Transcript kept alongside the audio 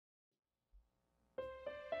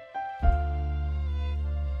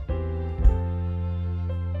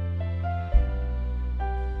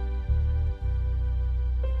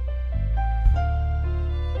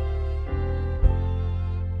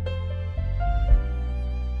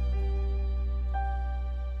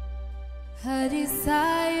A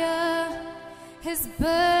desire is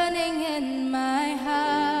burning in my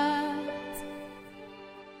heart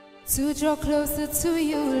to draw closer to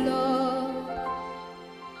you, Lord.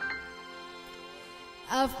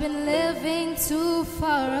 I've been living too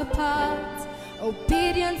far apart.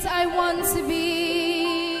 Obedient I want to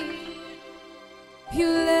be. You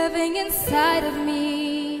living inside of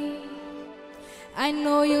me. I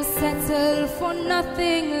know you settle for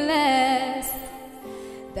nothing less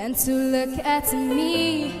than to look at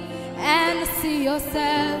me and see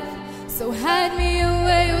yourself. So hide me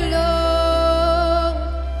away, oh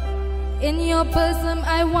Lord. In your bosom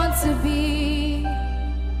I want to be.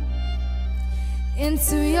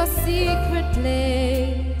 Into your secret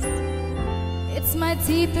place, it's my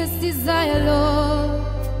deepest desire, Lord.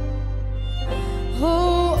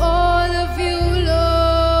 Oh, all of you,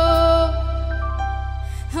 Lord.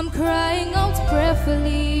 I'm crying out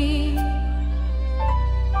prayerfully,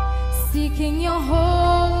 seeking your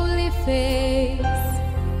holy face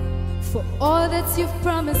for all that you've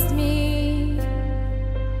promised me.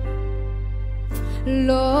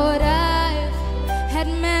 Lord, I've had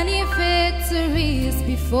many victories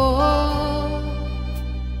before,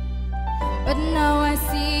 but now I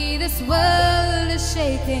see this world is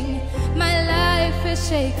shaking, my life is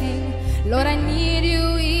shaking. Lord, I need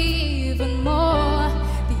you even more.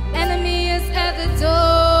 The enemy is at the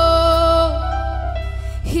door.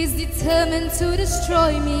 He's determined to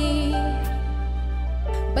destroy me,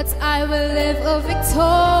 but I will live a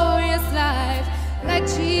victorious life like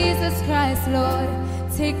Jesus Christ, Lord.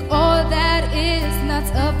 Take all that is not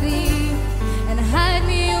of thee and hide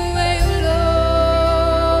me away,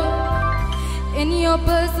 Lord. In your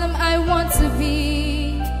bosom I want to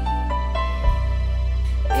be.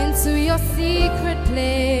 Into your secret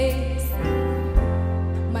place,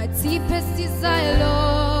 my deepest desire,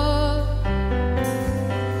 Lord,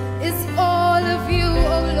 is all of you,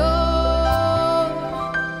 oh Lord.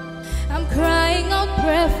 I'm crying out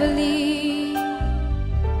prayerfully,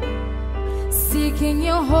 seeking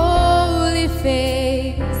your holy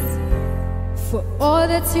face for all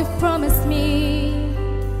that you've promised me.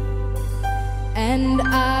 And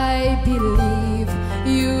I believe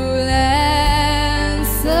you'll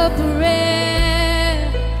answer prayer.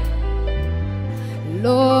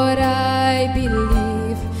 Lord, I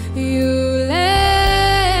believe you'll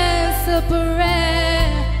answer prayer.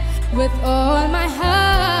 With all my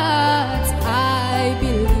heart, I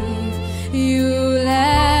believe you'll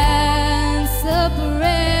answer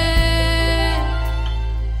prayer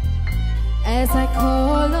as I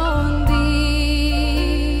call on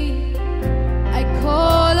thee. I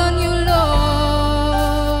call on you, Lord,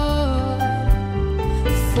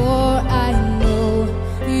 for I know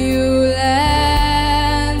you'll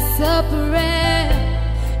answer prayer.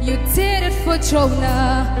 You did it for Jonah,